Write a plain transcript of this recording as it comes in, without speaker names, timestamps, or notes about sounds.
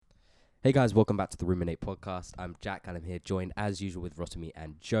Hey guys, welcome back to the Ruminate podcast. I'm Jack and I'm here joined as usual with Rotimi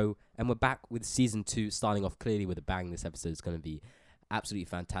and Joe. And we're back with season 2, starting off clearly with a bang. This episode is going to be absolutely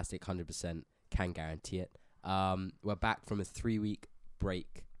fantastic, 100% can guarantee it. We're back from a 3-week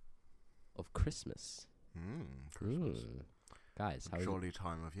break of Christmas. Christmas. Guys, how Surely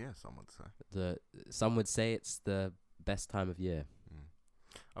time of year, some would say. Some would say it's the best time of year.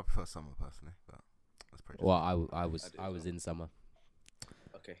 I prefer summer personally, but that's pretty. Well, I was in summer.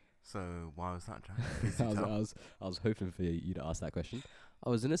 Okay. So why was that, Jack? Please do tell. I was hoping for you to ask that question. I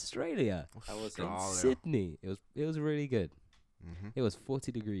was in Australia. I was In Australia. Sydney. It was really good. Mm-hmm. It was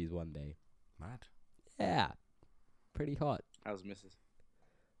 40 degrees one day. Mad. Yeah. Pretty hot. How's Mrs.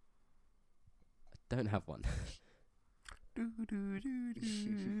 Don't have one.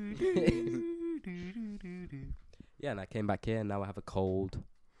 Yeah, and I came back here and now I have a cold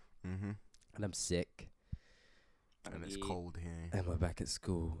Mm-hmm. and I'm sick And it's cold here. and we're back at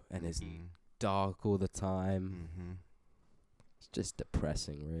school and it's Mm-hmm. dark all the time. Mm-hmm. It's just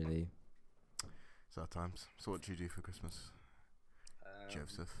depressing, really. Sad times. So what do you do for Christmas,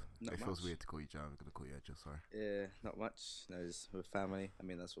 Joseph? Not It feels much. weird to call you Joe. I'm gonna call you Joe. Sorry. Yeah, not much. No, just with family. I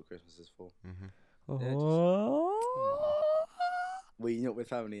mean, that's what Christmas is for. Mm-hmm. Yeah, Oh. Were you not with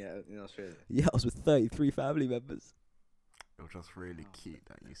family in Australia? Yeah, I was with 33 family members. It was just really cute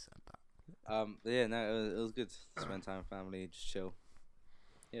that you said that. Yeah, no, it was good. Spend time with family, just chill.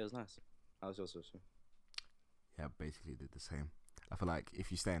 Yeah, it was nice. How was yours, also? Yeah, basically did the same. I feel like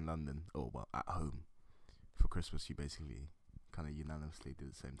if you stay in London or at home for Christmas, you basically kind of unanimously do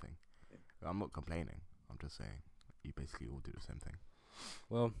the same thing. Yeah. I'm not complaining. I'm just saying you basically all do the same thing.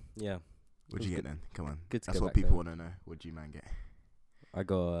 Well, yeah. What'd was you get good- then? Come on. good to That's go what back people there. want to know. What'd you man get? I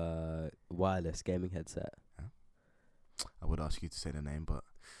got a wireless gaming headset. I would ask you to say the name, but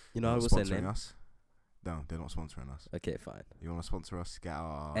You know, they're I not will say sponsoring name. us. No, they're not sponsoring us. Okay, fine. You want to sponsor us? Get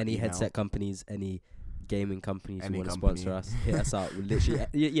our Any email. headset companies, any gaming companies Any who want to company. sponsor us, hit us up. We'll literally,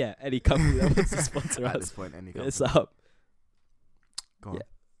 yeah, any company that wants to sponsor At us, this point, any hit company. us up. Go on.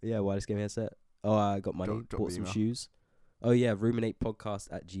 Yeah, wireless gaming headset. Oh, I got money. Drop Bought the some email. shoes. Oh yeah,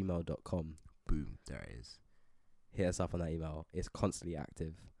 ruminatepodcast@gmail.com. Boom. There it is. Hit us up on that email. It's constantly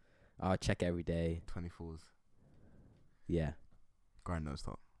active. I'll check every day. 24s. Yeah, Grind don't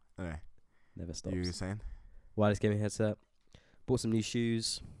stop. Anyway, never stops. you were saying? Wireless gaming headset. Bought some new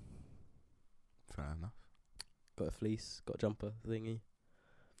shoes. Fair enough. Got a fleece. Got a jumper thingy.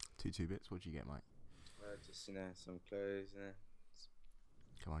 2 bits. What'd you get, Mike? Just, some clothes,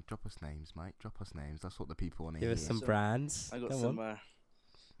 Come on, drop us names, mate. Drop us names. That's what the people want to Give hear. us some So, brands. I got Come some, on.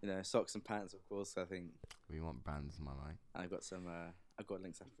 socks and pants, of course. I think We want brands, my mate. I got some. I got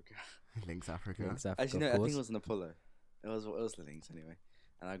Lynx Africa. Links Africa. Links Africa, Actually, no, of I course. think it was an Apollo. It was the Lynx anyway.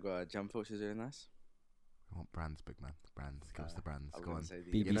 And I got a jumper, which is really nice. We want brands, big man. Brands. Give us the brands. I was Go gonna on. say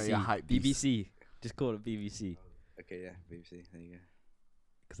the- BBC. You know you're hype beast. BBC. Just call it BBC. Okay, yeah, BBC. There you go.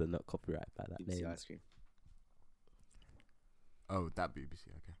 Because they're not copyrighted by that BBC name. ice cream. Oh, that BBC.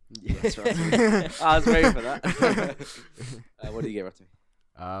 Okay. Yeah. That's right. I was waiting for that. What do you get, Rotimi?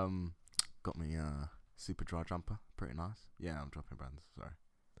 Got me a super dry jumper. Pretty nice. Yeah, I'm dropping brands. Sorry.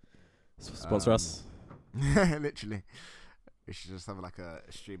 Sponsor us. Literally. We should just have like a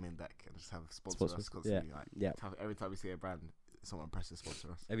streaming deck and just have sponsor us Sponsors, constantly. Like Yeah. every time we see a brand, someone presses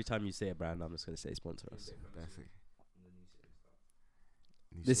sponsor us. Every time you say a brand, I'm just going to say sponsor us. Basically.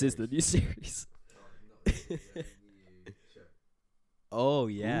 New This is the series. new series. Oh,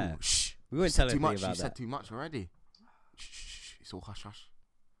 yeah. Ooh, shh. We won't You tell said too anything much. about You said that. too much already. Shh, shh, shh. It's all hush hush.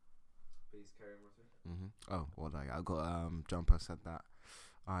 Please carry on, Rotimi. Mm-hmm. Oh, what did I got? Jumper said that.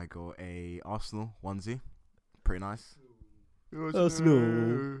 I got a Arsenal onesie. Pretty nice.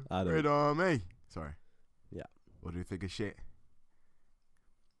 Arsenal. I don't- Red Army. Sorry. Yeah. What do you think of shit?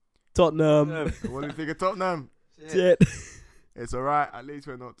 Tottenham. What do you think of Tottenham? Shit. It's alright. At least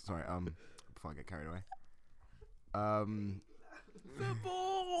we're not. Sorry. Before I get carried away.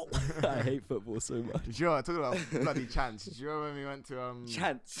 Football. I hate football so much. Did you know, talking about bloody chance? Did you remember when we went to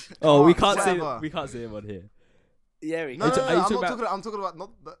Chance. Oh, we Come on, can't say whatever. we can't say him on here. Yeah, we No, Are no, you no, talking I'm talking about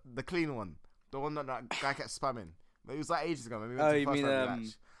not the clean one. The one that guy kept spamming. But it was like ages ago. When we went Oh, to the you first mean, time we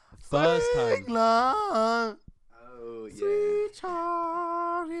match. First time. England, Oh, yeah. sweet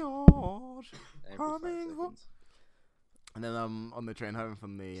chariot. Every 5 Coming seconds. And then on the train home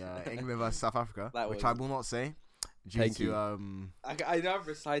from the England versus South Africa, That which was- I will not say due Thank to you. I know I've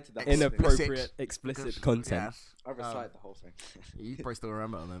recited that. Inappropriate, explicit because- content. Yes. I've recited the whole thing. You probably still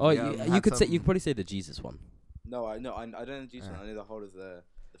remember them. Oh, We, you had could say some- you could probably say the Jesus one, No, I know. I don't know the juice Yeah. one. I know the whole of the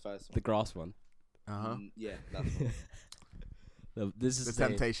first one. the grass one. Uh-huh. Yeah, that's one. This is The saying,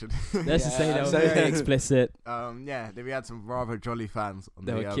 temptation. let's just say Yeah, they were so- very explicit. Yeah, then we had some rather jolly fans.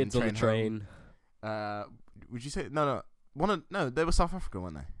 There were kids on the train. Home. Would you say no? No, they were South African,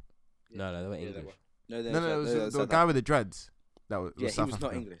 weren't they? No, they were Yeah, English. No, No, it was the guy with the dreads. That was Yeah, he South was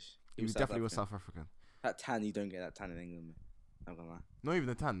African. not English. He was South definitely was African. South African. That tan, you don't get that tan in England. Man. I'm gonna lie. Not even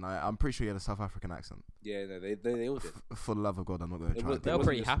the tan. I'm pretty sure he had a South African accent. Yeah, no, they all did. For the love of God, I'm not going to It try. was- to They do were it.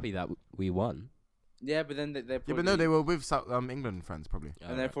 pretty just- happy that we won. Yeah, but then they're Yeah, probably, but no, they were with England friends probably.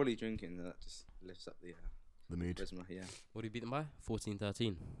 and they're probably drinking, and that just lifts up the The mood. charisma. Yeah. What did you beat them by?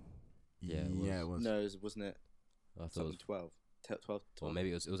 14-13. Yeah, it Yeah, it was. No, wasn't it I thought it something was, 12? 12, or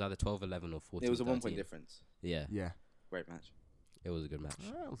maybe it was either 12-11 or 14. It was a 1 point difference. Yeah, Yeah. Great match. it was a good match.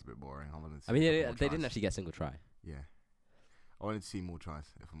 It was a bit boring. I wanted to see I mean, a they couple more didn't tries. actually get a single try. Yeah. I wanted to see more tries,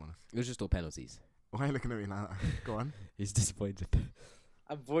 if I'm honest. It was just all penalties. Why are you looking at me like that? Go on. He's disappointed.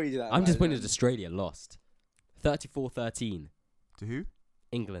 I'm avoided that. I'm man. disappointed Australia lost. 34-13. To who?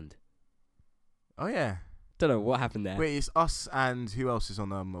 England. Oh, yeah. Don't know what happened there. Wait, it's us and who else is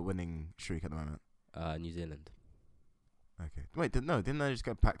on a winning streak at the moment? New Zealand. Okay. Wait, didn't they just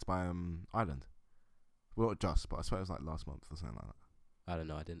get packed by Ireland? Well, not just, but I swear it was like last month or something like that. I don't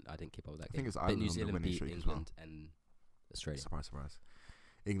know. I didn't keep up with that I game. think it's But Ireland New on the Zealand winning beat streak as well. England and Australia. Surprise, surprise.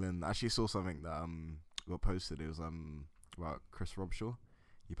 England. I actually saw something that got posted. It was about Chris Robshaw.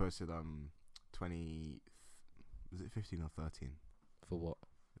 He posted 20. Was it 15 or 13? For what?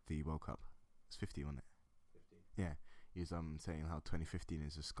 The World Cup. It's 15, wasn't it? 15. Yeah. He was saying how 2015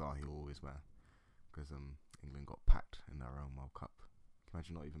 is a scar he'll always wear because England got packed in their own World Cup. Can you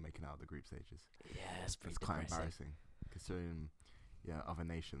imagine not even making out of the group stages? Yeah, it's pretty It's quite depressing. embarrassing considering other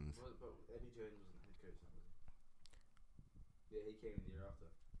nations. But Eddie Jones wasn't head coach. Yeah, he came in the year after.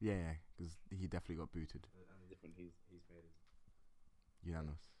 Yeah, because he definitely got booted. And the difference he's made is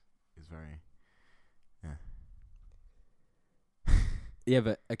Unanimous. It's very. Yeah. Yeah,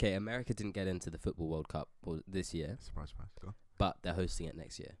 but okay, America didn't get into the Football World Cup this year, Surprise, surprise. Go on. but they're hosting it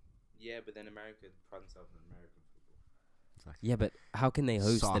next year. Yeah, but then America pride themselves on American football. Exactly. Yeah, but how can they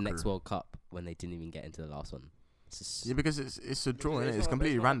host the next Soccer. World Cup when they didn't even get into the last one? It's just Yeah, because it's a draw, Because innit? It's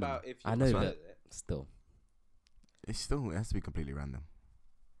completely not random. about if you I know, deserve but- it. still. It has to be completely random.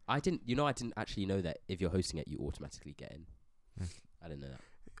 I didn't actually know that if you're hosting it, you automatically get in. Yeah. I didn't know that.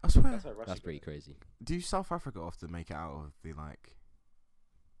 I swear. That's why Russia That's did pretty it. crazy. Do South Africa often make it out of the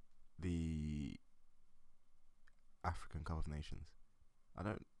African Cup of Nations? I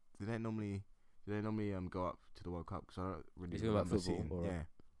don't. Do they normally go up to the World Cup? Because I don't really You're talking about remember football seeing. or- Yeah,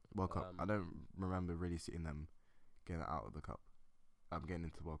 World Cup. I Um, don't remember really seeing them getting out of the cup. I'm getting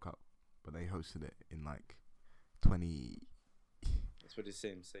into the World Cup, but they hosted it in 20. That's what it's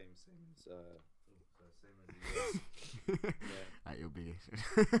same as same as the US. At your big.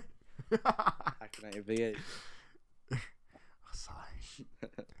 Acting at your VA. Sorry.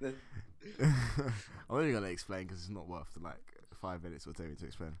 I'm only gonna explain because it's not worth the 5 minutes it'll take me to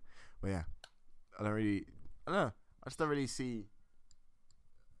explain. But yeah, I don't know. I just don't really see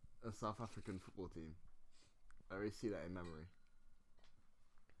a South African football team. I don't really see that in memory.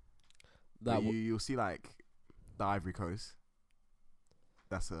 But you'll see the Ivory Coast.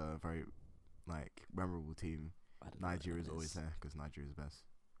 That's a very memorable team. I don't know what Nigeria is that always is. there because Nigeria is the best.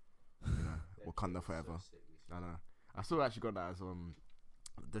 You know, Wakanda forever. I know. I still actually got that as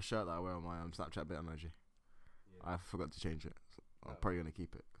the shirt that I wear on my Snapchat bit emoji. I forgot to change it. So I'm probably gonna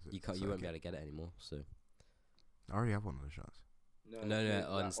keep it. 'Cause You it's can't. so You won't be cute. able to get it anymore. So I already have one of the shirts. No, on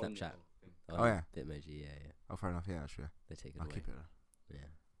Snapchat. Oh, yeah. Bitmoji. Yeah. Oh, fair enough. Yeah, sure. They take it I'll away. keep it. Yeah.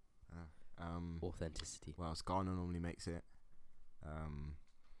 Authenticity. Well, Ghana normally makes it.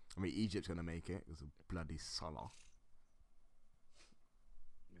 I mean, Egypt's gonna make it. It's a bloody Salah.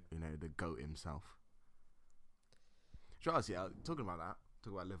 You know, the GOAT himself. Sure, talking about that,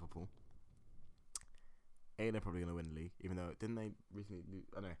 talking about Liverpool. They're probably going to win the league, even though, didn't they recently lose?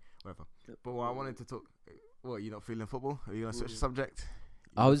 I don't know, whatever. But what I wanted to talk, what, you not feeling football? Are you going to switch the subject?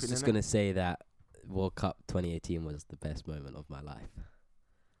 I was just going to say that World Cup 2018 was the best moment of my life.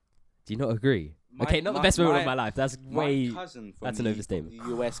 Do you not agree? Okay, not the best moment of my life. That's way... My cousin from that's an overstatement.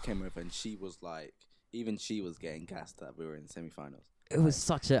 The US came over and she was like, even she was getting gassed that we were in the semi-finals. It was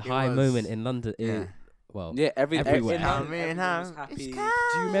such a high was- moment in London. Yeah. Well, Yeah, everywhere. in London, everyone was happy. do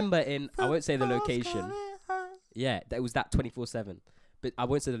you remember I won't say the location. Yeah, that was that 24/7. But I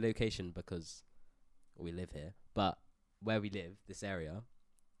won't say the location because we live here. But where we live, this area.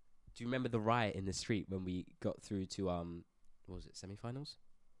 Do you remember the riot in the street when we got through to what was it, semi-finals?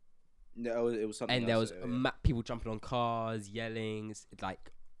 No, it was something. And there was else, yeah. people jumping on cars, yelling,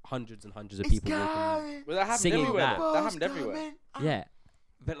 like hundreds and hundreds of people walking. Well, that happened singing everywhere. that. That happened everywhere. Yeah,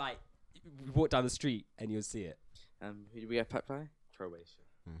 but like, you walk down the street and you'll see it. Who did we have Pat play? Croatia.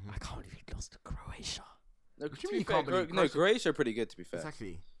 Mm-hmm. I can't believe we lost to Croatia. No, What do to you be mean you fair, can't believe Croatia are pretty good, to be fair.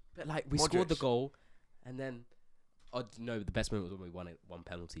 Exactly. But like we scored the Modric. goal, and then no, the best moment was when we won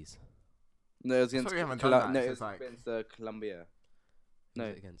penalties. No, it was I against thought we haven't done that no, it since, was like- against Colombia. Who No,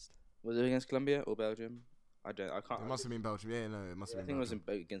 was it against? was it against Colombia or Belgium? I can't. It must have been Belgium. Yeah, no, it must I have think been it was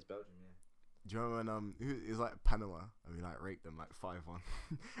Belgium. against Belgium. Yeah. Do you remember when it was like Panama and we like raked them like 5-1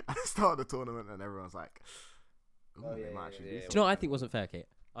 at the start of the tournament and everyone's like, ooh, Oh, they yeah, might yeah, actually yeah, do yeah. Do something. you know what I think wasn't fair? Okay,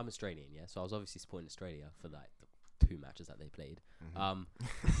 I'm Australian, yeah, so I was obviously supporting Australia for like the 2 matches that they played. Mhm.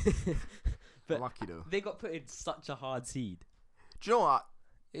 But Lucky though. they got put in such a hard seed. Do you know what?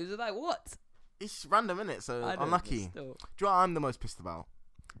 It was like what? It's random, innit? So I know, but unlucky. Do still. you know what I'm the most pissed about?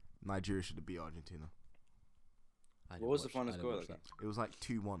 Nigeria should have beat Argentina. I What didn't was the watch- final I didn't score watch of that? It was like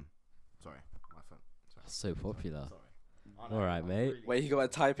 2-1. Sorry, my phone. Sorry. So popular. Sorry. All right, mate. Wait, you got a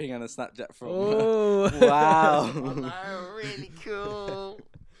typing and a Snapchat from. Oh Wow. Oh no, really cool.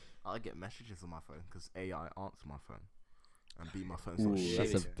 I get messages on my phone because AI answer my phone and beat my phone so Ooh,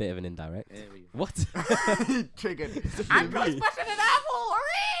 shit. That's a bit of an indirect. There we go. What? Triggered. Android's better than Apple.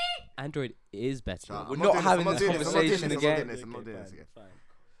 Android is better. Shut up. We're I'm not doing having I'm this doing I'm not doing conversation this, again. I'm not doing this again.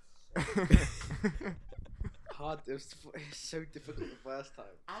 Hard. It's so difficult the first time.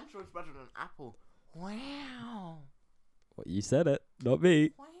 Android's better than Apple. Wow. What, you said it, not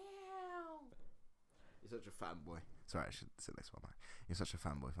me. Wow. You're such a fanboy. Sorry, I should sit next to my mic. You're such a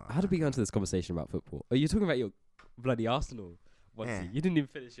fanboy. How did we go into this conversation about football? Oh, you're talking about your bloody Arsenal onesie. Yeah. You didn't even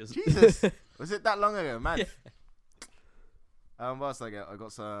finish your. Jesus. Was it that long ago, man? Yeah. What else did I get? I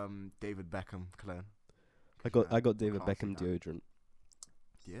got some David Beckham cologne. I got David Classy Beckham guy. deodorant.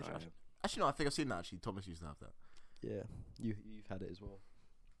 Yeah, Alright. actually, no, I think I've seen that. Actually, Thomas used to have that. Yeah, you've had it as well.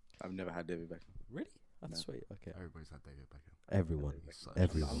 I've never had David Beckham. Really? That's No. sweet. Okay. Everybody's had David Beckham. Everyone. He's such,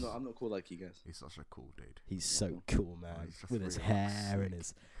 Everyone. I'm not cool like you guys. He's such a cool dude. He's so cool, man. he's just With his really hair and sick.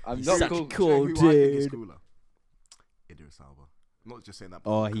 his. I'm He's not such cool. a cool Do you know who I think is dude. cooler? Idris Elba. I'm not just saying that.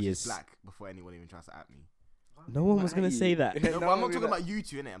 Oh, because he he's is. black before anyone even tries to at me. No one was gonna say that. No, but I'm not talking about you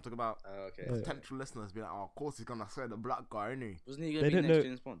two, innit? I'm talking about Oh, okay. Yeah. potential listeners being like, oh, of course he's gonna say the black guy, innit? Wasn't he They gonna be don't next know-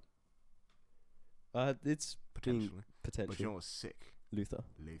 James Bond? It's Potentially. But you know potential. what's sick? Luther.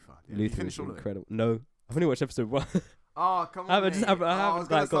 Luther. Yeah, you Luther finished is all of it? incredible. No, I've only watched episode 1. Oh, come on. I haven't- mate. I I haven't, was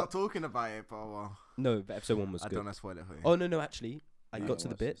gonna like, start talking about it, but well, No, but episode 1 was I good. don't want to spoil it for you. Oh no, actually, I Yeah, got to the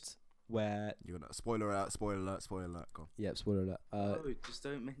watch this. bit where You're gonna spoiler alert, spoiler alert, spoiler alert. Go on. yeah, spoiler alert. Oh, just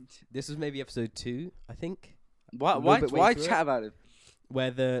don't mention. This was maybe episode 2, I think, Why? A little Why? bit way Why through chat it. about it?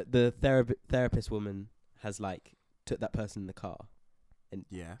 where the therapist woman has like took that person in the car,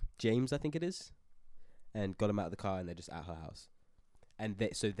 Yeah. James I think it is, and got him out of the car and they're just at her house, and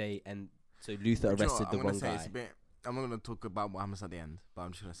so Luther Do you know arrested what? the I'm gonna wrong say it's guy. a bit. I'm not gonna talk about what happens at the end, but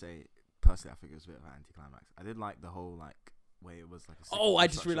I'm just gonna say personally, I think it was a bit of an anticlimax. I did like the whole like way it was like. A Oh, I sitcom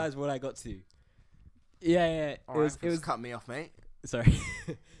just structure. realized what I got to. Yeah. It Alright, was. It was. cut me off, mate. Sorry,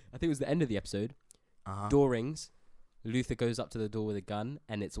 I think it was the end of the episode. Uh-huh. Door rings. Luther goes up to the door with a gun,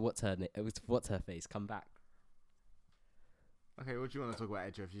 and it's what's her face. Come back. Okay, what do you want to talk about,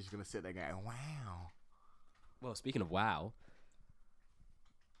 Edge? If you're just gonna sit there going, "Wow." Well, speaking of WoW,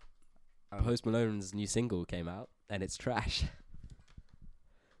 Oh. Post Malone's new single came out, and it's trash.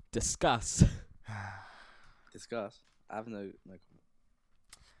 Discuss. Discuss. I have no.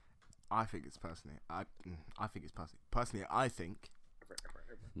 I think it's personally. I think it's personally. Personally, I think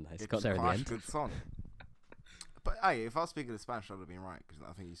Nice, it's got there in the quite a end. good song. But hey, if I was speaking in Spanish, I would have been right because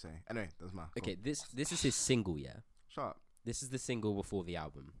I think you say. Anyway, that's my. Okay, this is his single, yeah. Shut up. This is the single before the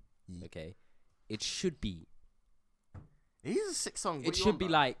album. Ye- Okay, it should be. It is a sick song. What It you should on be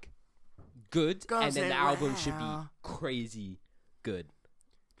about? like good, Girls and then the say album should be wow. crazy good.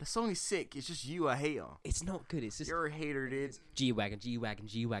 The song is sick. It's just you a hater. It's not good. It's just You're a hater, dude. G wagon, G wagon,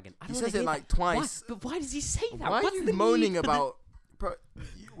 G wagon. I He don't says wanna it hear like that. twice. Why? But why does he say that? Why are What's you the moaning need for the- about? Bro,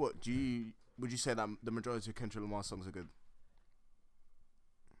 what do you? Would you say that the majority of Kendrick Lamar songs are good?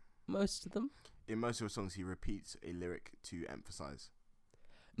 Most of them. In most of his songs, he repeats a lyric to emphasize.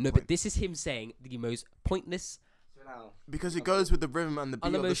 No, Point. but this is him saying the most pointless, So now. Because it goes with the rhythm and the beat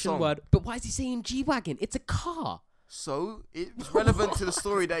of the unemotional song. word. But why is he saying G wagon? It's a car. So it's relevant to the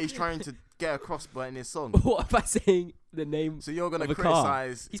story that he's trying to get across by in his song. What am I saying? The name. So you're gonna Of a car.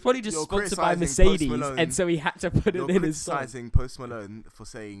 criticize. He's probably just You're sponsored by criticising Post Mercedes, Malone. and so he had to put You're it in his song. criticizing Post Malone for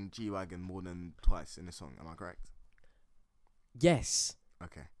saying G wagon more than twice in the song. Am I correct? Yes,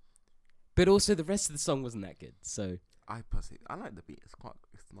 Okay. but also the rest of the song wasn't that good. So I personally, I like the beat. It's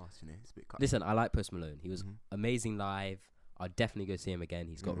nice, you know. It's a bit cut. listen, I like Post Malone. He was Mhm. amazing live. I'd definitely go see him again.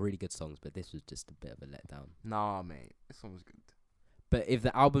 He's got Mhm. really good songs, but this was just a bit of a letdown. Nah, mate. This song was good. But if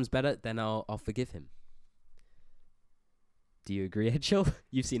the album's better, then I'll forgive him. Do you agree, Edgel?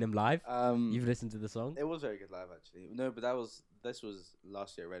 You've seen him live. You've It listened to the song. was very good live actually. No, but this was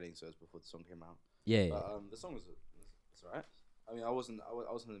last year at Reading, so it was before the song came out. Yeah. But the song was it's alright. I mean, I wasn't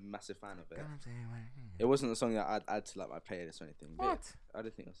a massive fan of it. It wasn't a song that I'd add to like my playlist or anything. But What? I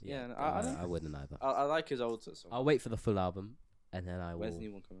didn't think it was. Yeah. Yeah, no, I don't. I wouldn't either. I like his old song. I'll wait for the full album, and then I Where's the will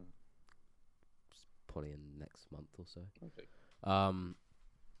new one coming out? probably in next month or so. Okay.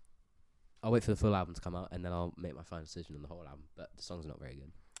 I'll wait for the full album to come out, and then I'll make my final decision on the whole album. But the song's not very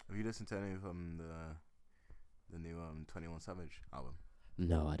good. Have you listened to any of the new 21 Savage album?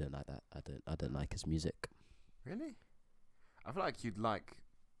 No, I don't like that. I don't like his music. Really? I feel like you'd like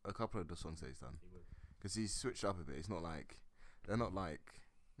a couple of the songs that he's done, because he's switched up a bit. It's not like they're not like.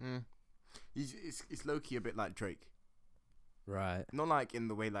 It's low key a bit like Drake. Right. Not like in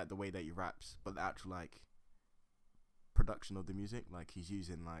the way that he raps, but the actual like production of the music. Like he's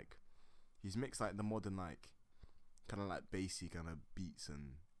using like he's mixed like the modern like kind of like bassy kind of beats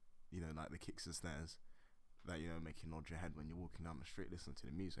and like the kicks and snares that make you nod your head when you're walking down the street listening to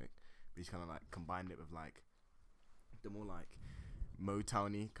the music. But he's kind of like combined it with like the more like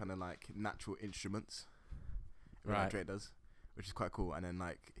Motowny kind of like natural instruments, Right. like Drake does, which is quite cool. And then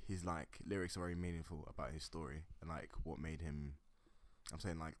like his like lyrics are very meaningful about his story and like what made him. I'm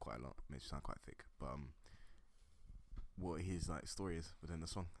saying like quite a lot, makes it sound quite thick, but what his like story is within the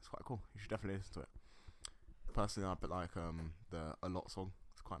song. It's quite cool. You should definitely listen to it. Personally, I put like the A Lot song.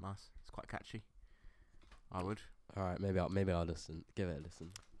 It's quite nice. It's quite catchy. I would. All right. Maybe I'll listen. Give it a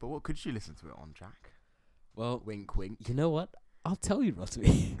listen. But what could you listen to it on, Jack? Well, Wink, wink. you know what? I'll tell you,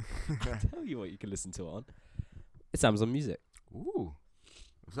 Rotimi. I'll tell you what you can listen to it on. It's Amazon Music. Ooh,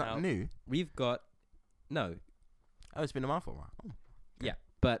 was that Now- new? We've got no. Oh, it's been a month or what? Oh. Yeah,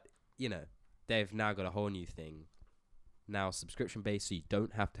 but they've now got a whole new thing. Now subscription based, so you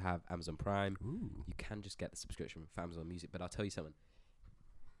don't have to have Amazon Prime. Ooh. You can just get the subscription for Amazon Music. But I'll tell you something.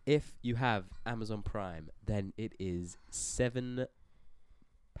 If you have Amazon Prime, then it is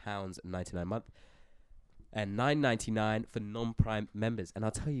 £7.99 a month and $9.99 for non-Prime members. And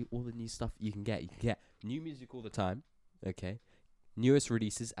I'll tell you all the new stuff you can get. You can get new music all the time. Okay, newest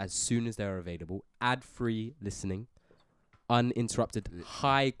releases as soon as they're available. Ad-free listening, uninterrupted,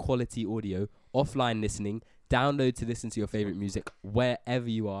 high-quality audio, offline listening. Download to listen to your favorite music wherever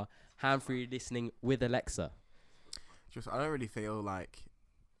you are. Hand-free listening with Alexa. I don't really feel like.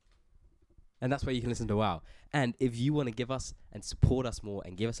 And that's where you can listen to WoW. And if you want to give us and support us more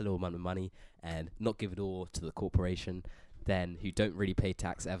and give us a little amount of money and not give it all to the corporation, then who don't really pay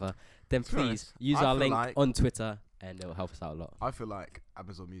tax ever, then To be please honest, use I our feel link like- on Twitter and it will help us out a lot. I feel like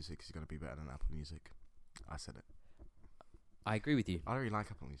Amazon Music is gonna be better than Apple Music. I said it. I agree with you. I don't really like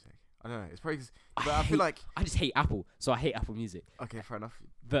Apple Music. I don't know. It's probably, but I feel like I just hate Apple, so I hate Apple Music. okay, fair enough.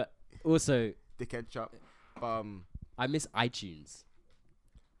 But also, Dickhead chop. I miss iTunes.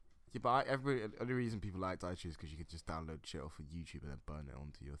 Yeah, but only reason people liked iTunes is because you could just download shit off of YouTube and then burn it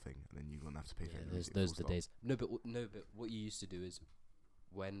onto your thing, and then you wouldn't have to pay for it. Those are the days. No, but what you used to do is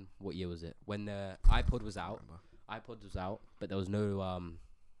what year was it? When the iPod was out. iPod was out, but there was no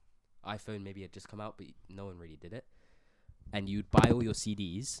iPhone. Maybe had just come out, but no one really did it. And you'd buy all your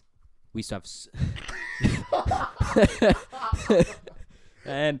CDs. We used to have,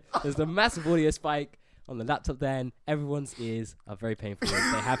 and there's a massive audio spike on the laptop. Then everyone's ears are very painful. They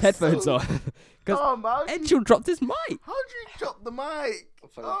have headphones on because Oh man, Edgel dropped his mic. how'd you drop the mic?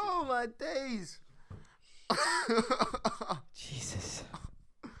 Oh my days. Jesus.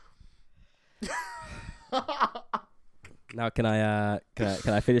 Now can I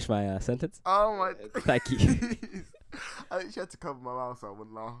finish my sentence? Oh my. Thank you. I literally had to cover my mouth so I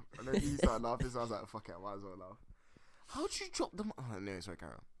wouldn't laugh, and then he started laughing, so I was like, "Fuck it, I might as well laugh." How'd you drop the mic? Oh no, sorry,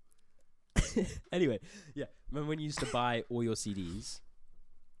 carry on. Anyway, yeah. Remember when you used to buy all your CDs?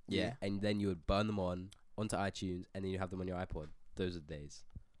 Yeah, and then you would burn them onto iTunes, and then you have them on your iPod. Those are the days.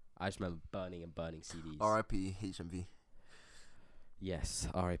 I just remember burning CDs. R.I.P. HMV. Yes,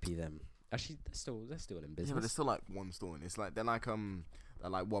 R.I.P. them. Actually, they're still in business. Yeah, but there's still like one store, and it's like they're like one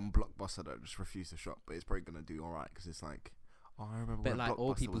blockbuster that just refuse to shop, but it's probably gonna do all right because it's like, oh, I remember. But when like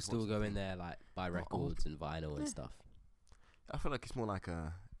all Blockbuster people was still once a go thing. in there like buy Not records and vinyl and Yeah. stuff. I feel like it's more like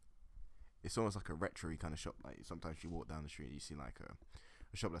it's almost like a retro kind of shop. Like sometimes you walk down the street, and you see like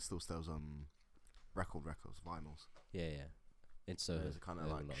a shop that still sells records, vinyls. Yeah. It's so It's kind of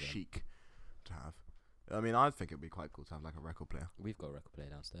there's a like lot of them. chic to have. I mean, I think it'd be quite cool to have like a record player. We've got a record player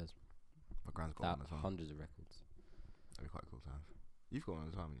downstairs. My grand's got That one as well. hundreds of records. That'd be quite cool to have. You've got one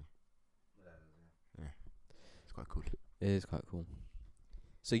as well, haven't you? Yeah. It's quite cool. It is quite cool.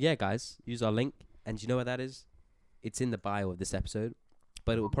 So yeah, guys, use our link, and do you know where that is? It's in the bio of this episode,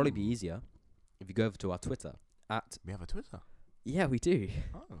 but it will probably be easier if you go over to our Twitter at We have a Twitter. Yeah, we do.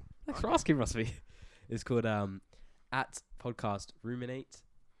 Oh, Thanks for asking, Rosby. It's called at podcast ruminate.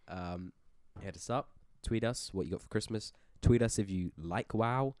 Hit us up. Tweet us what you got for Christmas. Tweet us if you like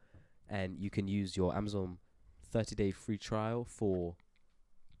WoW, and you can use your Amazon 30-day free trial for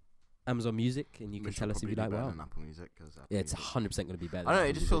Amazon Music, and you can which tell will us if you probably like be better WoW. than Apple Music, cause Apple Yeah, it's Music- 100% going to be better. I don't know. than It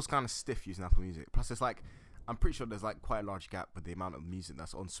Apple just Music. feels kind of stiff using Apple Music. Plus, it's like I'm pretty sure there's like quite a large gap with the amount of music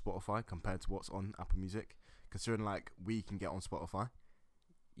that's on Spotify compared to what's on Apple Music. Considering like we can get on Spotify,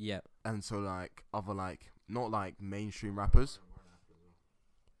 Yeah. and so like other like not like mainstream rappers.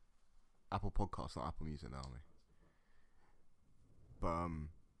 Apple Podcasts, not Apple Music, now, are we? But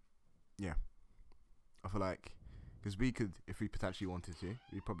yeah, I feel like because we could, if we potentially wanted to,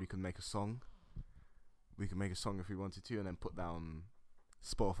 we probably could make a song. We could make a song if we wanted to, and then put down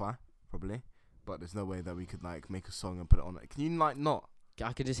Spotify probably. But there's no way that we could like make a song and put it on. Can you like not?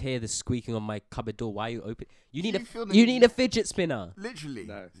 I can just hear the squeaking on my cupboard door. Why are you open? You need You feel the- you need a fidget spinner. Literally,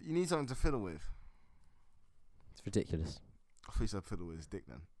 No. you need something to fiddle with. It's ridiculous. I thought you said fiddle with his dick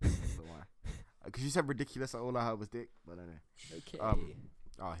then. I don't know why. Because you said ridiculous, all I heard was dick. But anyway. Okay.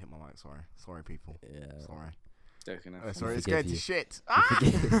 Oh, I hit my mic. Sorry, people. yeah. Sorry. Joking. Sorry, it's forgive going to you. shit.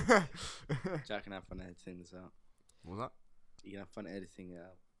 forgive- Jack can have fun editing this out. What was that? You can have fun editing it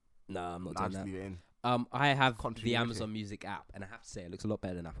out. No, I'm not Nah, doing just that. leave it in. I have the Continuity. Amazon Music app, and I have to say, it looks a lot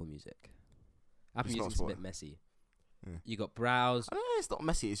better than Apple Music. Apple It's not Music's a bit Spotify. messy. Yeah. You got browse. I don't know, it's not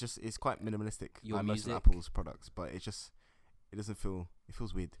messy. It's quite minimalistic. Your like most of music. Apple's products, but it doesn't feel. It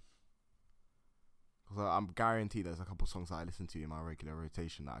feels weird. Because I'm guaranteed there's a couple songs that I listen to in my regular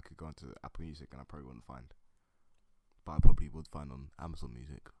rotation that I could go into Apple Music and I probably wouldn't find. But I probably would find on Amazon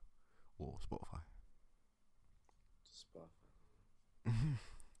Music or Spotify.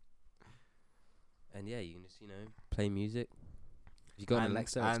 And yeah, you can just, play music. If you got an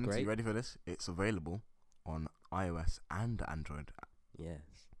Alexa, it's and great. you ready for this? It's available on iOS and Android. Yes.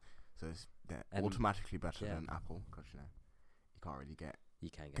 So it's And- automatically better yeah. than Apple because you can't really get. You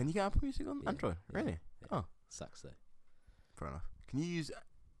can get. Can you get Apple Music on Yeah, Android? yeah. Really? Oh. Sucks though. Fair enough. Can you use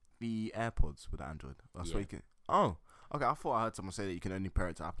the AirPods with Android? That's Yeah. what you can. Oh, okay. I thought I heard someone say that you can only pair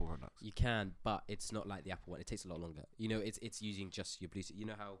it to Apple products. You can, but it's not like the Apple one. It takes a lot longer. It's using just your Bluetooth. You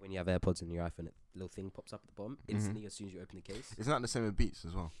know how when you have AirPods in your iPhone, a little thing pops up at the bottom instantly as soon as you open the case. Isn't that the same with Beats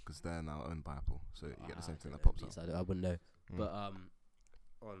as well? Because they're now owned by Apple, so you get the same I thing don't that know, pops up. Beats, I wouldn't know. Mm. But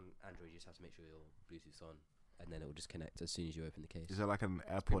on Android, you just have to make sure your Bluetooth's on, and then it will just connect as soon as you open the case. Is there like an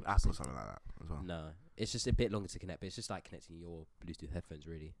pretty AirPod much the app same or something like that as well? No, it's just a bit longer to connect, but it's just like connecting your Bluetooth headphones,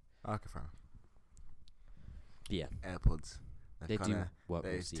 really. Okay, fair enough. Yeah, AirPods. they do work.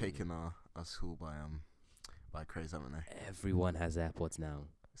 They've with taken our school by craze, haven't they? Everyone has AirPods now.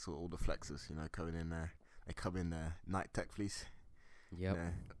 So all the flexers, coming in there. They come in their night tech fleece. Yep.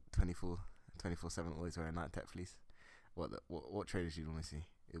 24/7 always wearing night tech fleece. What traders do you normally see?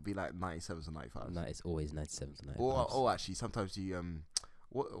 It would be like 97s or 95s. No, it's always 97 tonight. Or actually, sometimes you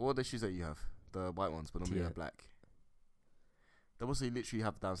what are the shoes that you have? The white ones, but normally Tia. they're black. The ones that you literally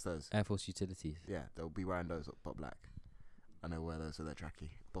have downstairs. Air Force Utilities. Yeah, they'll be wearing those but black, and they'll wear those with their tracky,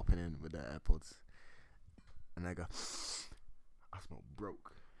 bopping in with their AirPods, and they go, "I smell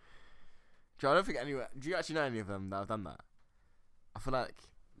broke." I don't think anywhere. Do you actually know any of them that have done that? I feel like.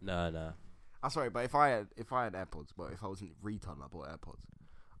 No. I'm sorry, but if I had AirPods, but if I wasn't retard and I bought AirPods,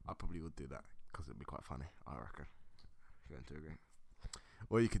 I probably would do that because it'd be quite funny. I reckon. If you're going to agree.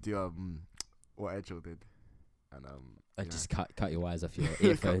 Or you could do what Edgel did, and Just cut your wires off your cut the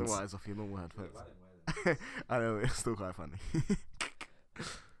earphones. wires off your normal headphones. I know, it's still quite funny.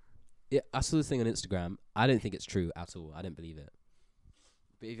 Yeah, I saw this thing on Instagram. I don't think it's true at all. I don't believe it.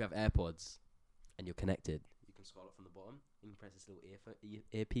 But if you have AirPods and you're connected, you can scroll up from the bottom. You can press this little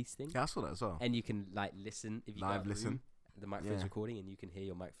earpiece thing, Yeah, I saw that as well. and you can listen. If you Live go out of the listen. room, the microphone's Yeah. recording, and you can hear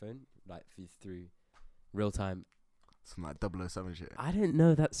your microphone through real time. Some like 007 shit. I don't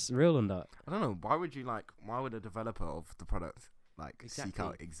know if that's real or not. I don't know. Why would a developer of the product seek Exactly.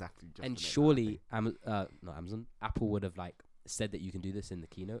 out exactly just And to make that surely, not Amazon, Apple would have said that you can do this in the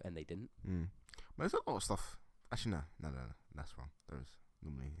keynote, and they didn't. thing? But there's a lot of stuff. Actually, no, that's wrong. There's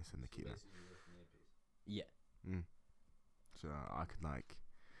normally it's in the keynote. Yeah. So I could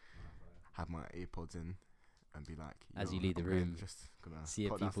have my AirPods in and be like, As you leave the I'm going room, just gonna See if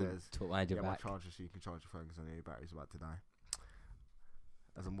pop people downstairs, talk behind your get my back. charger so you can charge your phone because I know your battery's about to die.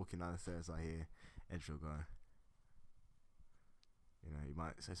 As I'm walking down the stairs, I hear Edgel go. You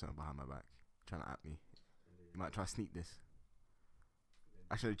might say something behind my back, trying to at me. You might try to sneak this.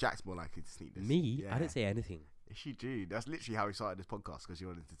 Actually, Jack's more likely to sneak this. Me? Yeah. I didn't say anything. She do. That's literally how we started this podcast because she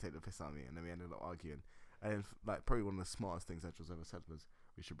wanted to take the piss out of me, and then we ended up arguing. And then, probably one of the smartest things Edgel's ever said was,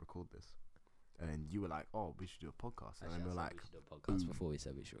 "We should record this." and then you were like, "Oh, we should do a podcast," and then we were like, we should do a podcast boom. before we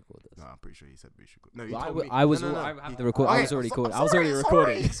said we should record this. "No, I'm pretty sure he said we should." No, you Well, told me. I was. No, I no. have the record. I was already recording. I was already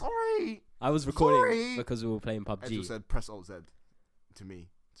recording. Sorry. I was recording Sorry. because we were playing Edward PUBG. said, "Press Alt Z," to me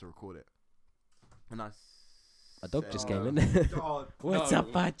to record it, and I. A dog just said came in. God, What's no.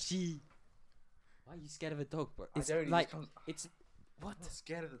 up, Pachi? Why are you scared of a dog, bro? It's like it's what? I'm not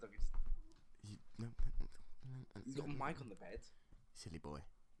scared of the dog. No. He's got a mic on the bed. Silly boy.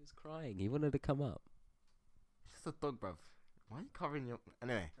 He was crying. He wanted to come up. It's just a dog, bruv. Why are you covering your?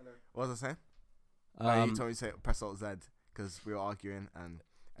 Anyway, Hello. what was I saying? You told me to say press Alt Z because we were arguing and.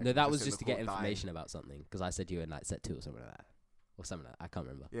 No, that was in just the to get court dying. information about something. Because I said you were in like set 2 or something like that, or something like that. I can't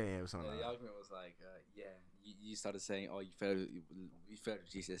remember. Yeah, it was something The like that. argument was like, you started saying, "Oh, you failed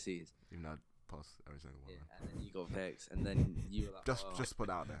GCSEs." Even though I passed every single one. Yeah, and then you got vexed, and then you were like, Just put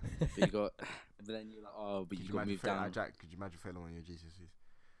it out there. but you got, but then you were like, oh, but Could you you got imagine moved failing, down, like, Jack? Could you imagine failing on your GCSEs?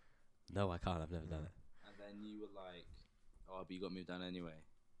 No, I can't. I've never done it. and then you were like, oh, but you got moved down anyway,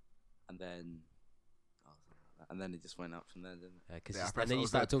 and then, and then it just went up from there, didn't it? Because Yeah, I and pressed then you Alt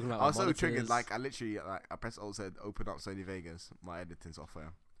Z. started talking about. I was so monitors. triggered. Like I literally, I pressed Alt Z, open up Sony Vegas, my editing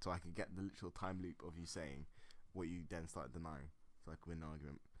software, so I could get the literal time loop of you saying what you then started denying, so I could win the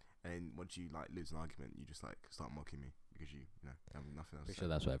argument. And then once you like lose an argument, you just like start mocking me because you have nothing else. Pretty to sure say.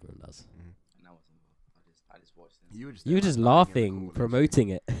 that's what everyone does. Mhm. And I wasn't involved. I just watched it. You were just You were there, just like, lying in the laughing, corners. promoting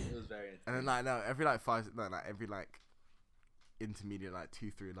it. It was very. And then like no, every like every like intermediate like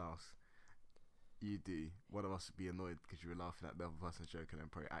 2-3 laughs, you do one of us would be annoyed because you were laughing at the other person's joke and then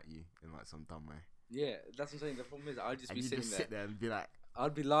probably at you in like some dumb way. Yeah, that's what I'm saying. The problem is, I'd just And be you sitting just there. sit there and be like,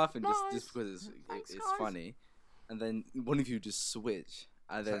 I'd be laughing just Nice. because Thanks, it's guys. funny, and then one of you just switch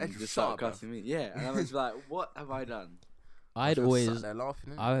and So then Edward, just shut start up, bruv. cussing me. Yeah, and I was like, what have I done? I'd just always, sat there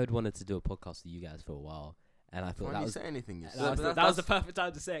laughing. I had wanted to do a podcast with you guys for a while, and I thought Why that didn't you was say anything? You that said? was, but that was the that's- perfect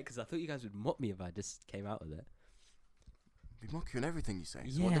time to say it because I thought you guys would mock me if I just came out with it. We mock you on everything you say.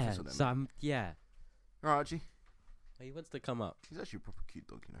 So what Yeah, difference would that so make? I'm Right, Archie. He wants to come up. He's actually a proper cute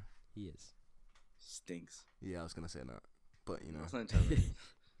dog, you know. He is. Stinks. Yeah, I was gonna say that, but you know, That's not intelligent.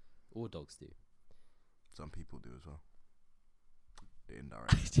 All dogs do. some people do as well. The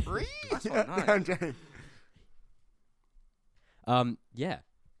indirect. That's not nice. I'm joking. Yeah.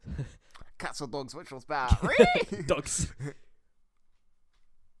 Cats or dogs? Which one's better? Dogs.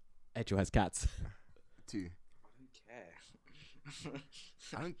 Edgel has cats. 2. I don't care.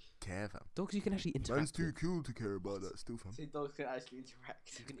 I don't care, fam. Dogs you can actually interact Man's too with. cool to care about that still, fam. See, dogs can actually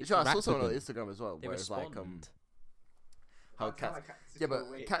interact. You can You know, I saw interact someone on with them. Instagram as well, They where it's like respond. how cats. Yeah, but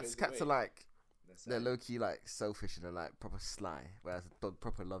cats are like they're low key like selfish and they're like proper sly, whereas a dog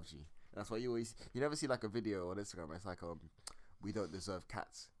proper loves you. And that's why you never see like a video on Instagram where it's like we don't deserve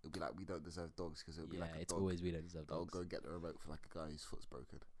cats. It'll be like we don't deserve dogs because it'll be Yeah, like a it's dog always we don't deserve that'll dogs. go get the remote for like a guy whose foot's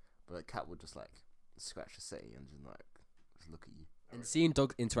broken, but a cat would just like scratch the settee and just like just look at you. And seeing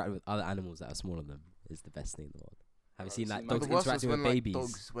dogs interact with other animals that are smaller than them is the best thing in the world. Have you I've seen seen like my- dogs The worst was interacting with when, like, babies?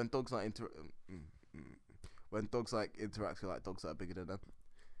 when dogs like when dogs like interact with like dogs that are bigger than them,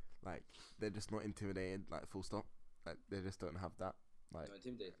 like they're just not intimidated. Like full stop. Like they just don't have that. Like You're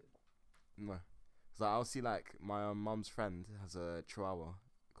intimidated. no. So I'll see like my mum's friend has a Chihuahua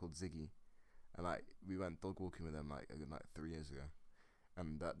called Ziggy, and like we went dog walking with them like 3 years ago,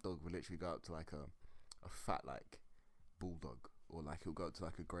 and that dog would literally go up to like a fat like bulldog, or like he'll go up to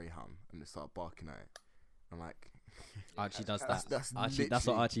like a greyhound and just start barking at it, and like Archie does Cats- that. that's Archie, that's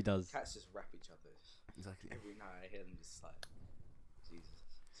what literally- Archie does. Cats just rap each other. exactly. Every night I hear them just like, Jesus.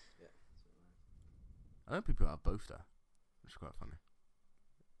 Yeah. I know people have both there, which is quite funny.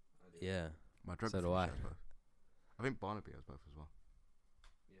 Yeah. My drug So do fish I. has both. I think Barnaby has both as well.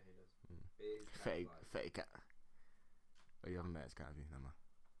 Yeah, he does. Mm. Big cat Fetty, vibe. fetty cat. Oh, you haven't met his cat, have you? Never mind.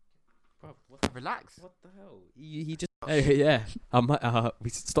 Bro, what Relax. the hell? He just. Yeah. We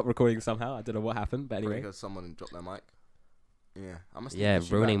stopped recording somehow. I don't know what happened, but Probably anyway. because someone dropped their mic. Yeah, I must. Yeah,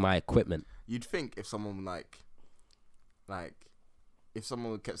 ruining my equipment. You'd think if someone like, if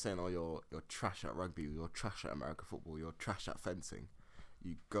someone kept saying, "Oh, you're trash at rugby, you're trash at American football, you're trash at fencing,"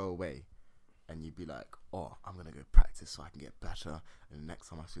 you'd go away, and you'd be like, "Oh, I'm gonna go practice so I can get better, and the next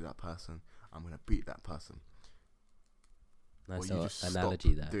time I see that person, I'm gonna beat that person." Nice or you just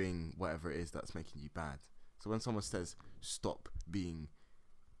analogy stop there. doing whatever it is that's making you bad. So when someone says stop being,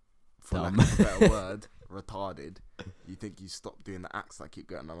 for Dumb. lack of a better word, retarded, you think you stop doing the acts that keep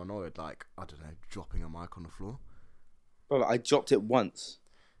getting them annoyed, like, I don't know, dropping a mic on the floor. Bro, I dropped it once.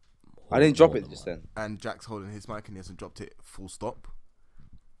 I didn't drop it just then. And Jack's holding his mic and he hasn't dropped it full stop.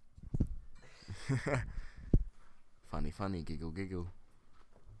 Funny, giggle.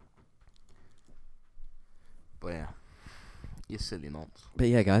 But yeah, you're silly not. But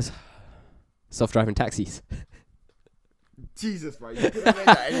yeah, guys. Self-driving taxis. Jesus, bro. You could have made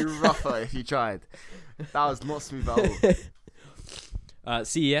that any rougher if you tried. That was not smooth at all.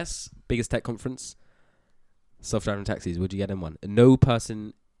 CES, biggest tech conference. Self-driving taxis. Would you get in one? No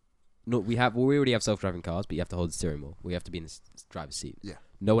person. No, we already have self-driving cars, but you have to hold the steering wheel. We have to be in the driver's seat. Yeah.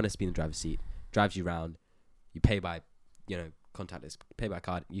 No one has to be in the driver's seat. Drives you around. You pay by, contactless. Pay by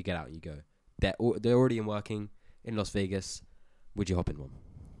card. You get out. You go. They're already working in Las Vegas. Would you hop in one?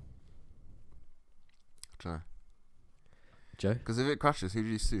 Try. Joe? Because if it crashes, who do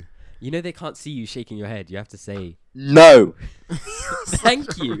you sue? You know they can't see you shaking your head. You have to say No.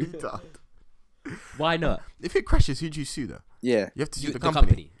 thank you. Why not? If it crashes, who do you sue though? Yeah. You have to sue the company.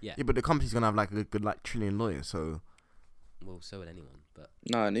 company. Yeah. Yeah, but the company's gonna have like a good like trillion lawyers. So Well, so would anyone. But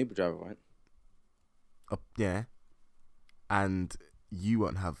No, an Uber driver, right? yeah, and you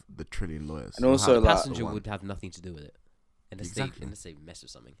won't have the trillion lawyers. And You'll also, have the like- passenger one. would have nothing to do with it. Exactly. Unless they mess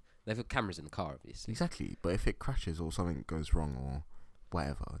with something. They've got cameras in the car, obviously. Exactly, but if it crashes or something goes wrong or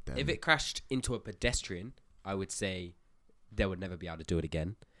whatever, then If it crashed into a pedestrian, I would say they would never be able to do it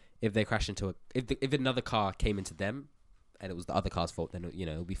again. If they crashed into if another car came into them, and it was the other car's fault, then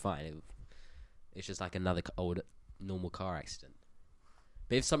it'll be fine. It's just like another old normal car accident.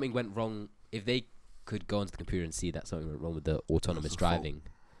 But if something went wrong, if they could go onto the computer and see that something went wrong with the autonomous the fault. driving,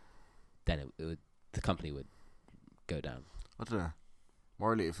 then the company would go down. I don't know.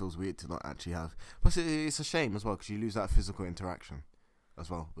 Morally, it feels weird to not actually have. Plus, it's a shame as well because you lose that physical interaction as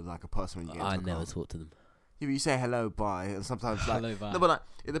well with like a person when you get into I a never car. talk to them. Yeah, but you say hello, bye, and sometimes like Hello, bye. no, but like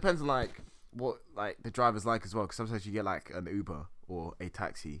it depends on like what like the driver's like as well. Because sometimes you get like an Uber or a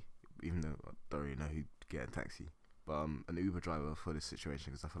taxi, even though I don't really know who'd get a taxi, but an Uber driver for this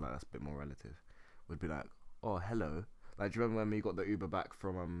situation because I feel like that's a bit more relative. Would be like, oh hello, like do you remember when we got the Uber back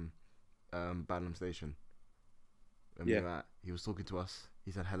from Banham Station? When we Yeah. were at, he was talking to us.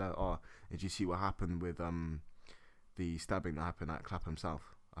 He said hello. Oh, did you see what happened with the stabbing that happened at Clapham South?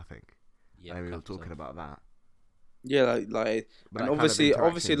 I think. Yeah, and we were couple talking times. about that. Yeah, like, But and that kind of obviously, interaction, a lot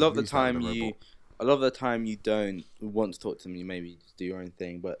of you the lose that with time the you don't want to talk to them. You maybe just do your own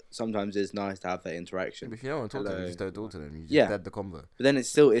thing, but sometimes it's nice to have that Yeah, interaction. but if you don't want to talk to them, Hello. you just don't talk to them. You just Yeah. dead the convo. But then it's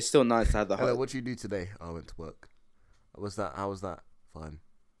still nice to have the Hello, whole. what do you do today? Oh, I went to work. How was that? Fine.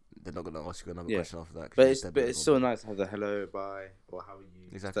 They're not gonna ask you another Yeah. question after that. 'cause But you it's dead the still convo. nice to have the hello, bye, or how are you?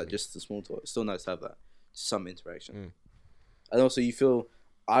 Exactly. Just the small talk. It's still nice to have that. Some interaction. Mm. And also, you feel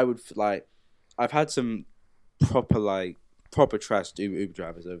like I've had some proper trash Uber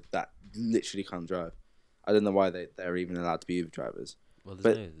drivers that literally can't drive. I don't know why they're even allowed to be Uber drivers. Well,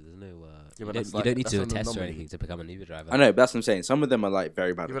 there's But- no. Yeah, but you that's don't need that's to do a an test or anomaly. anything to become an Uber driver. I know, but that's what I'm saying. Some of them are like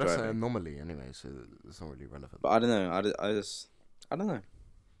very bad Yeah, at but that's an driving. anomaly anyway, so it's not really relevant. But I don't know. I don't know.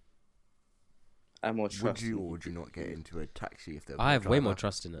 I have more trust. Would you in or would you people. not get into a taxi if there was I a have way more driver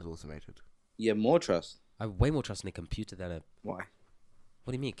trust in that it. was automated? Yeah, more trust. I have way more trust in a computer than a. Why?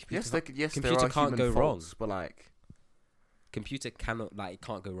 What do you mean? Computer, Yes, there computer are can't human go wrong. faults, but like computer cannot it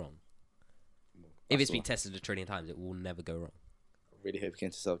can't go wrong. If That's it's been all. tested a trillion times, it will never go wrong. I really hope you get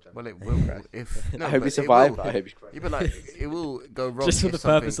into self-driving. well, it will Crash. if no, I hope but you it survive. will. But I hope you crash. Yeah, but like it will go wrong. Just for if the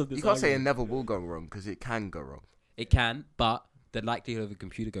purpose something- of this you can't say it argument. never will go wrong because it can go wrong. It can, but the likelihood of a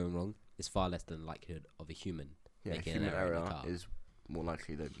computer going wrong is far less than the likelihood of a human. Yeah, Making an human error in a error car. is more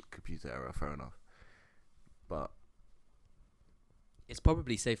likely than computer error. Fair enough, but It's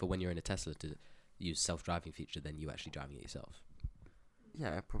probably safer when you're in a Tesla to use self-driving feature than you actually driving it yourself.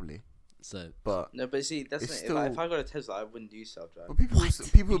 yeah, probably. So But No, but see, that's It's not, still- if I got a Tesla, I wouldn't do self-driving. well,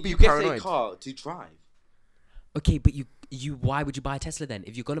 people will be You get a paranoid. car to drive. okay, but you why would you buy a Tesla then?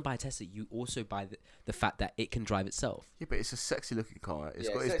 If you're gonna buy a Tesla, you also buy the fact that it can drive itself. Yeah, but it's a sexy looking car. It's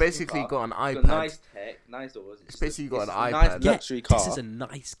Yeah, got. it's It's sexy basically car. got an It's iPad. got nice tech, nice doors. It's basically got an a iPad. nice Yeah, luxury car. This is a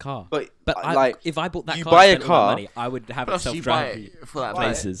nice car. but If I bought that you car, buy and a spent all that car- money, I would have it Plus, you buy self-driving it for that Buy it.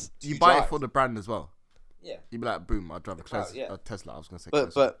 places. You You buy it drive. for the brand as well. yeah, You'd be like, boom, I'll drive a clout, Tesla. yeah. A Tesla. I was gonna say. but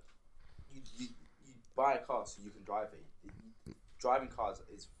Tesla. but you buy a car so you can drive it. Driving cars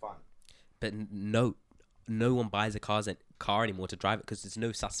is fun. But no one buys a car anymore to drive it because there's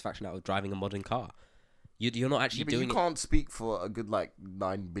no satisfaction out of driving a modern car. You're not actually Yeah, but doing you it. can't speak for a good like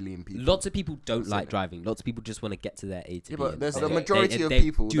 9 billion people. Lots of people don't Isn't like it? driving. Lots of people just want to get to their A to Yeah, B. but and there's Okay. the majority of they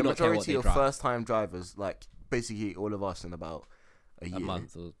people. do The not care what majority they of drive. first-time drivers, like basically all of us in about a year, a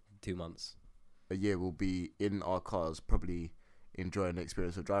month or 2 months. a year will be in our cars, probably enjoying the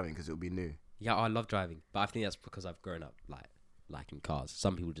experience of driving because it'll be new. Yeah, I love driving, but I think that's because I've grown up liking cars.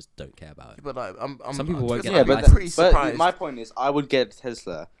 Some people just don't care about it. But like, I'm Some people won't get Yeah, that but, license. pretty surprised. my point is, I would get a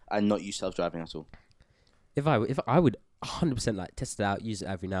Tesla and not use self-driving at all. If I would 100% test it out, use it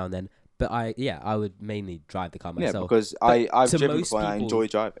every now and then. But I would mainly drive the car Yeah, myself. because But I've to driven most before and I people- enjoy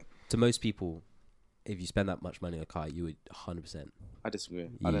driving. To most people, if you spend that much money on a car, you would 100% I disagree.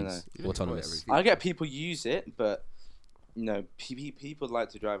 I don't know. You don't autonomous. exploit everything. I get people use it, but you know, people like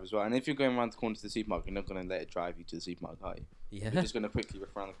to drive as well. And if you're going around the corner to the supermarket, you're not going to let it drive you to the supermarket, are you? Yeah. You're just going to quickly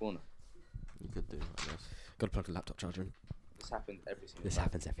rip around the corner. You could do, I guess. Got to plug the laptop charger in. This happens every single This time.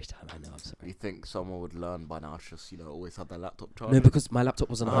 happens every time. I know. I'm sorry. You think someone would learn by now? Just always have their laptop charged. No, because my laptop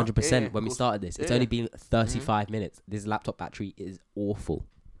wasn't 100% yeah, when we of course. started this. It's Yeah. only been 35 minutes. This laptop battery is awful.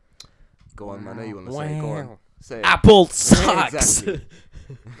 Go on, I know you want to say it. Go on, say it. Apple sucks. Exactly.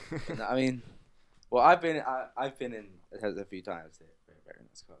 No, I mean, well, I've been in a few times. They're very, very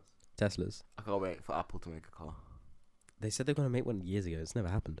nice cars. Teslas. I can't wait for Apple to make a car. They said they're going to make one years ago. It's never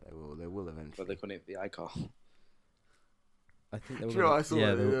happened. They will eventually. But they call it the iCar. I think they Do were. you know what I saw?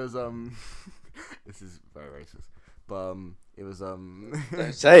 Yeah, It they were- was this is very racist, but it was Don't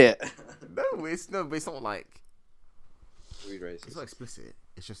say it. no, it's not like Rude it's racist. not explicit.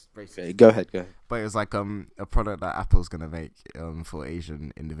 It's just racist. Okay, go ahead. But it was like a product that Apple's gonna make for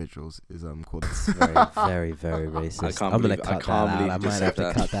Asian individuals is called. very, very racist. can't I'm gonna believe- I cut can't that out. believe I you might just have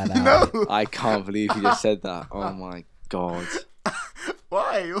said to cut that out. No, I can't believe you just said that. Oh my god.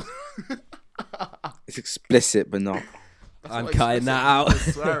 why? It's explicit, but not. That's I'm not cutting that explicit, out.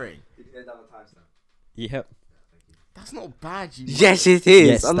 it's swearing. Yep. That's not bad. You Yes, it is.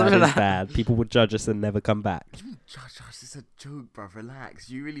 Yes, I'm not that gonna is bad. People would judge us and never come back. You mean Josh, it's a joke, bruv. Relax.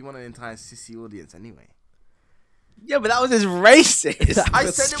 You really want an entire sissy audience anyway. Yeah, but that was just racist. I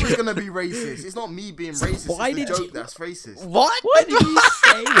said it was gonna be racist. It's not me being racist. why It's the did joke you- that's racist. What? Why did you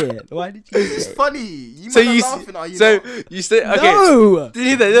say it? Why did you It's say it? funny. You So men are you laughing, are you so not? you said okay. No! Did you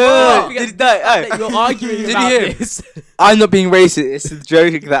hear that? No, Forget Did, the no, fact that oh. you're arguing Did you about hear? this. I'm not being racist. It's the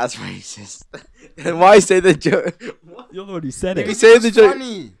joke that's racist. And why say the joke? You're the one who said If you it. say the It's joke,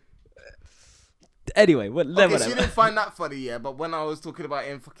 funny. Anyway, Okay, so whatever. you didn't find that funny, yeah? But when I was talking about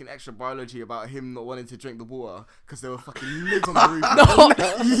in fucking extra biology about him not wanting to drink the water because there were fucking niggas on the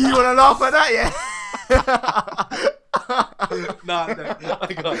roof. You want to laugh at that, yeah? no, I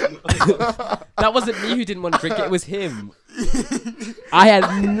can't. That wasn't me who didn't want to drink it. It was him. I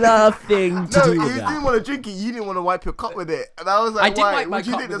had nothing to No, do you with didn't that. want to drink it. You didn't want to wipe your cup with it. And I was like, I did why? wipe my Would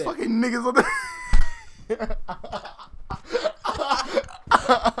you cup think there's with it. fucking niggas on the...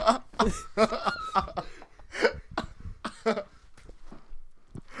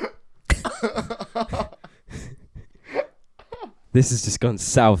 This has just gone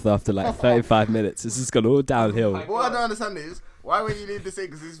south after like 35 minutes. This has gone all downhill. What I don't understand is, why would you leave this in?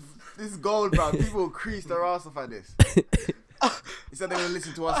 Because this is gold, bro. People will crease their ass off at this. He said they would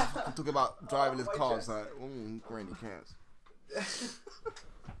listen to us talk about driverless cars. Like, really cares.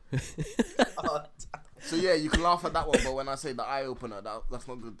 So yeah, you can laugh at that one, but when I say the eye opener, that's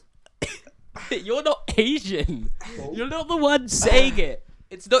not good. You're not Asian. You're not the one saying it.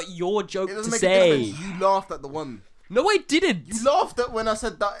 It's not your joke It to doesn't make a say. difference. You laughed at the one. No, I didn't. You laughed at when I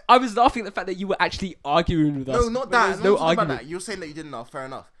said that. I was laughing at the fact that you were actually arguing with us. No, not when that. there was I'm no not talking about argument. that. You're saying that you didn't laugh. Fair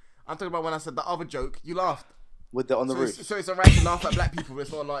enough. I'm talking about when I said the other joke. You laughed. With the on the So roof. it's alright to laugh at black people, but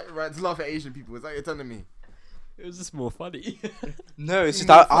it's not like right to laugh at Asian people. Is that what you're telling me? It was just more funny. No, it's You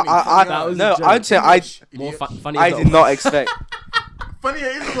just mean funny, that was a no. joke. I'd say More funny. I did not expect. Funnier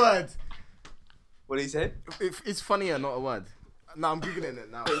is a word. What did he say? It's funnier, not a word. No, I'm googling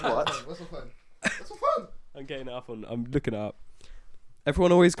it now. What? What's the fun? What's the fun? I'm getting it up on. I'm looking it up.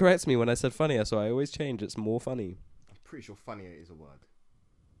 Everyone always corrects me when I said funnier, so I always change. It's more funny. I'm pretty sure funnier is a word.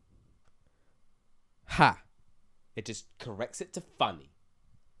 Ha! It just corrects it to funny.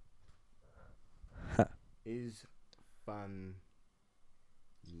 Ha. Is fun.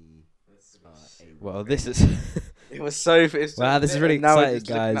 Well, this is. It was so. Wow, this is really now we're exciting, just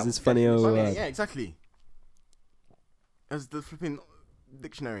looking guys. at It's funny over. Funnier, yeah, exactly. As the flipping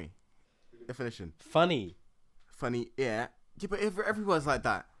dictionary definition. Funny. Funny, yeah. Yeah, but every word's like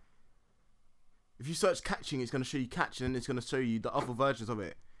that. If you search catching, it's going to show you catching, and it's going to show you the other versions of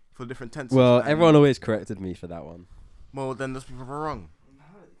it for different tenses. Well, and- everyone always corrected me for that one. Well, then those people were wrong.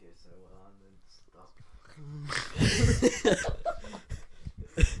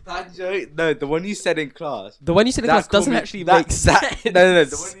 That joke. No, the one you said in class. The one you said in class doesn't actually make sense. No.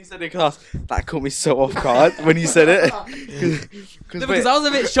 The one you said in class that caught me so off guard when you said it. No, because I was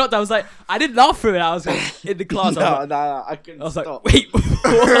a bit shocked. I was like, I didn't laugh through it. I was like, in the class. No, I couldn't I was like, stop. wait.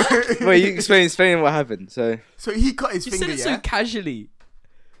 What? Wait, you explain what happened. So So he cut his You finger, said it yeah? so casually.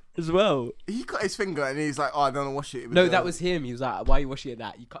 as well. He cut his finger and he's like, "Oh, I don't want to wash it." No, that was him. He was like, "Why are you washing it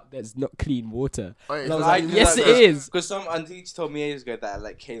that? There's not clean water." Wait, And I was like, like, he "Yes, like, it is." Because some teacher told me ages ago that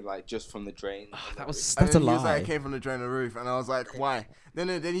like came like just from the drain. That's And a then he was like, lie. "It came from the drain of the roof," and I was like, "Why?" Then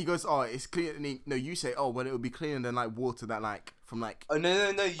he goes, "Oh, it's clean." And no, you say, "Oh, well, it would be cleaner than like water that like from like." Oh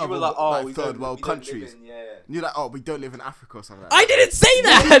no! You Other, were like, oh, like, we third don't, world we don't live countries. in- yeah. You're like, "Oh, we don't live in Africa or something." Like I didn't say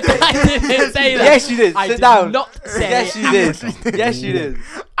that. I didn't say that. Yes, you did. I Sit did down. not say. Yes, you did. Yes, you did.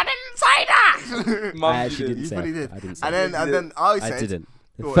 I didn't say that. Mum, I actually you didn't You say. fully it. did. I didn't say. And it. then I I said, didn't.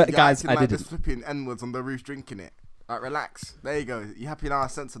 "Oh, But you're guys, acting I like didn't. Just flipping N-words on the roof, drinking it. Like, relax. There you go. You happy now? I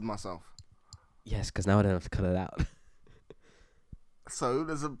censored myself. Yes, because now I don't have to cut it out. So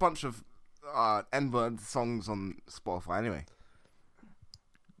there's a bunch of N-word songs on Spotify anyway.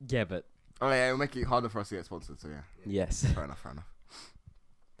 Yeah, but Oh yeah, it'll make it harder for us to get sponsored. So yeah, yes. fair enough.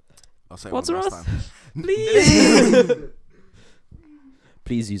 I'll say Sponsor one us. last time. Please.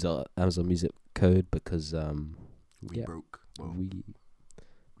 Please use our Amazon Music code because We yeah, broke. Well,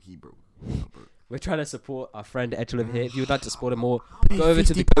 he broke. Not broke. we're trying to support our friend Edgel over here. If you would like to support him more, Pay go over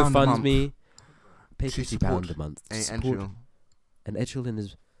to the £50 a month GoFundMe. Pay to £50 support a month to a support Andrew. an Edgel in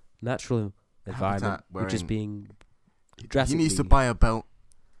his natural environment, Habitat which is wearing- being He drastically. needs to buy a belt.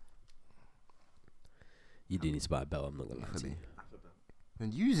 You do need to buy a belt. I'm not gonna lie to you.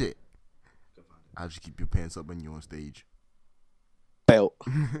 Then use it. I'll just keep your pants up when you're on stage. Belt.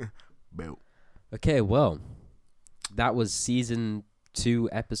 Belt. Okay, well, that was season 2,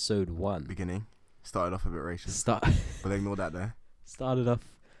 episode 1. Beginning. Started off a bit racist, Start but ignore that there. started off.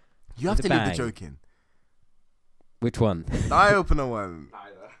 You have With to a leave the bang. joke in. Which one? The eye opener one.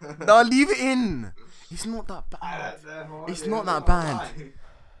 No, leave it in. It's not that bad. It's not that bad.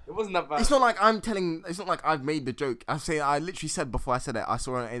 It wasn't that bad. It's not like I'm telling. It's not like I've made the joke. I'm saying I literally said before I said it. I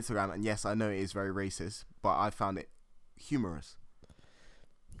saw it on Instagram, and yes, I know it is very racist, but I found it humorous.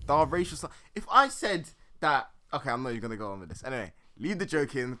 The racial stuff. If I said that, okay, I'm not even gonna go on with this. Anyway, leave the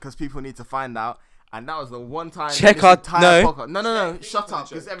joke in because people need to find out. And that was the one time. Check in this our- entire no. podcast. No. Check Shut the up, joke.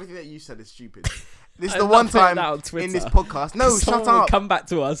 because everything that you said is stupid. This is I'm the not one putting time that on in this Twitter. podcast. No, shut Someone will up. come back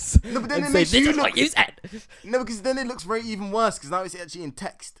to us. No, but then and it say, makes this you is look. what you said. No, because then it looks very even worse because now it's actually in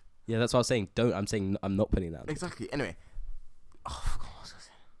text. Yeah, that's what I was saying. Don't. I'm saying I'm not putting that. Exactly. Anyway. Oh, of course.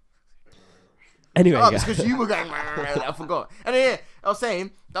 Anyway, Oh, guys. it's because you were going. I forgot. And yeah, I was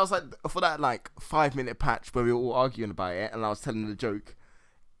saying that was like for that like 5-minute patch where we were all arguing about it, and I was telling the joke.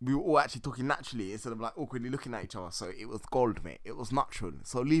 We were all actually talking naturally instead of like awkwardly looking at each other. So it was gold, mate. It was natural.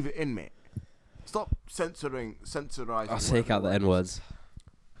 So leave it in, mate. Stop censorizing. I'll take out the N words.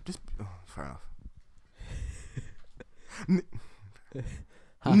 Just fair enough.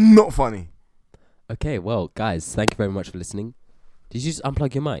 Not funny. Okay, well, guys, thank you very much for listening. Did you just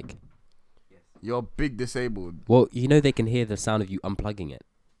unplug your mic? You're big disabled. Well, you know they can hear the sound of you unplugging it,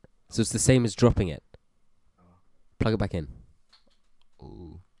 so it's the same as dropping it. Plug it back in.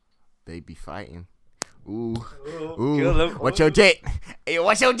 Ooh, they be fighting. Ooh, Kill ooh. them. What's your jet? Hey,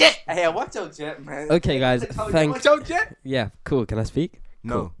 what's your jet? Hey, what's your jet, man? Okay, guys, thank. What's your jet? Yeah, cool. Can I speak?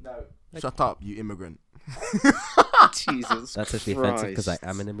 No, No. shut up, you immigrant. Jesus. That's actually offensive because I Christ.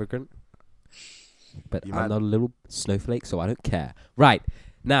 am an immigrant. But You I'm mad? not a little snowflake, so I don't care. Right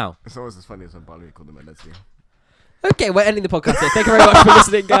now. It's always as funny as when Barley called them a lesbian. Okay, we're ending the podcast here. Thank you very much for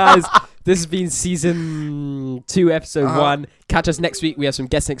listening, guys. This has been season 2, episode 1. Catch us next week. We have some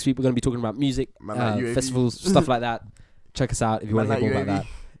guests next week. We're going to be talking about music, Man like UAV. festivals, stuff like that. Check us out if you Man want to hear like more about UAV.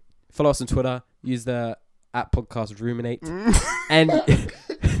 that. Follow us on Twitter. Use the @podcast ruminate and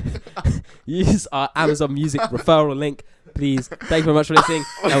use our Amazon Music referral link, please. Thank you very much for listening,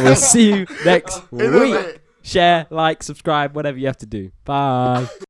 and we'll see you next week. Share, like, subscribe, whatever you have to do. Bye.